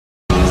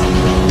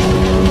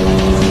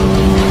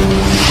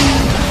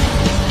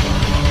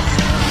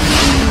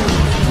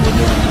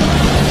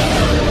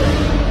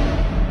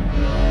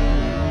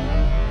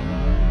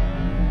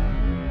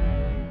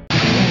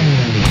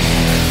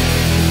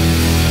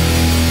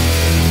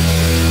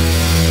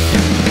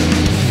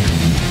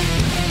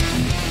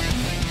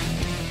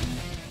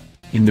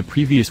In the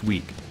previous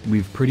week,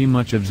 we've pretty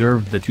much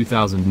observed the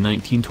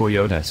 2019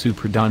 Toyota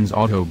Supra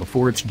auto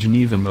before its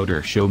Geneva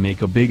Motor Show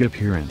make a big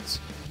appearance.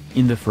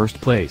 In the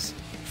first place,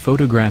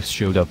 photographs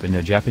showed up in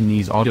a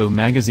Japanese auto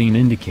magazine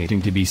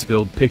indicating to be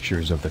spilled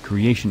pictures of the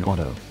creation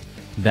auto.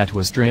 That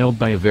was trailed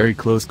by a very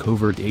close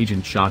covert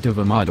agent shot of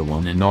a model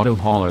on an auto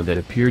hauler that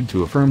appeared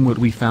to affirm what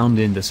we found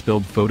in the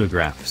spilled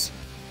photographs.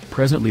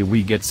 Presently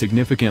we get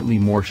significantly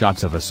more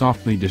shots of a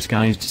softly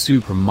disguised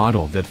Supra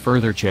model that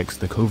further checks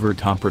the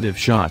covert operative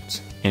shots,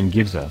 and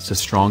gives us a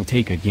strong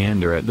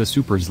take-a-gander at the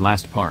Supra's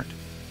last part.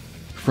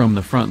 From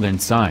the front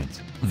and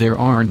sides, there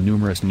are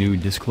numerous new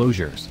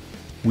disclosures.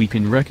 We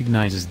can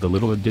recognize the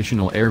little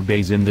additional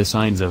airbags in the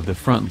sides of the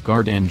front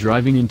guard and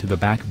driving into the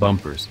back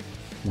bumpers.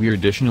 We're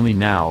additionally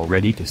now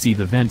ready to see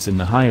the vents in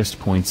the highest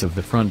points of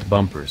the front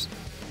bumpers.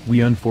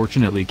 We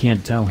unfortunately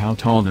can't tell how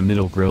tall the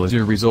middle grille is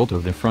as a result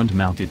of the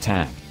front-mounted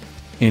tag.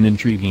 An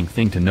intriguing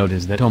thing to note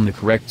is that on the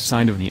correct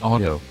side of the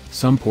auto,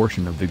 some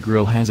portion of the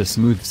grille has a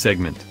smooth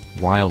segment,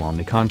 while on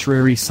the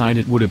contrary side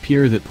it would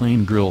appear that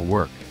plain grille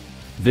work.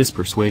 This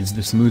persuades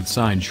the smooth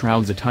side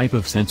shrouds a type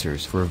of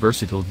sensors for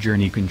versatile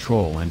journey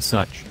control and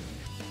such.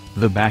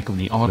 The back of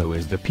the auto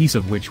is the piece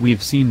of which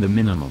we've seen the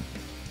minimum.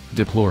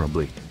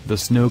 Deplorably, the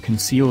snow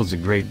conceals a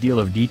great deal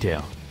of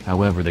detail,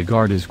 however the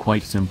guard is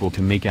quite simple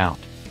to make out.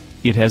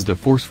 It has the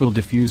forceful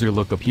diffuser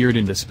look appeared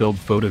in the spilled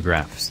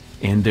photographs,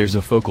 and there's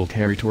a focal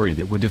territory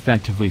that would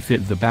effectively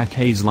fit the back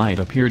haze light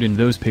appeared in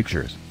those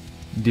pictures.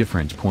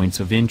 Different points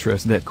of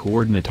interest that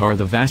coordinate are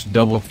the vast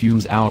double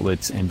fuse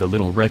outlets and the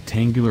little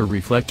rectangular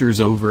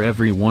reflectors over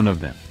every one of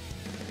them.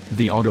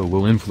 The auto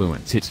will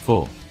influence its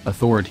full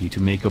authority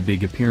to make a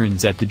big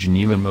appearance at the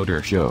Geneva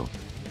Motor Show.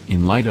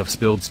 In light of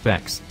spilled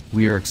specs,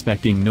 we are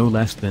expecting no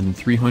less than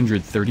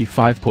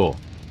 335 pull.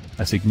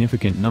 A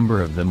significant number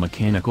of the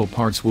mechanical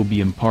parts will be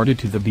imparted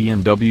to the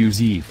BMW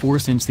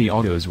Z4 since the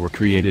autos were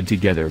created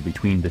together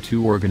between the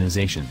two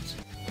organizations.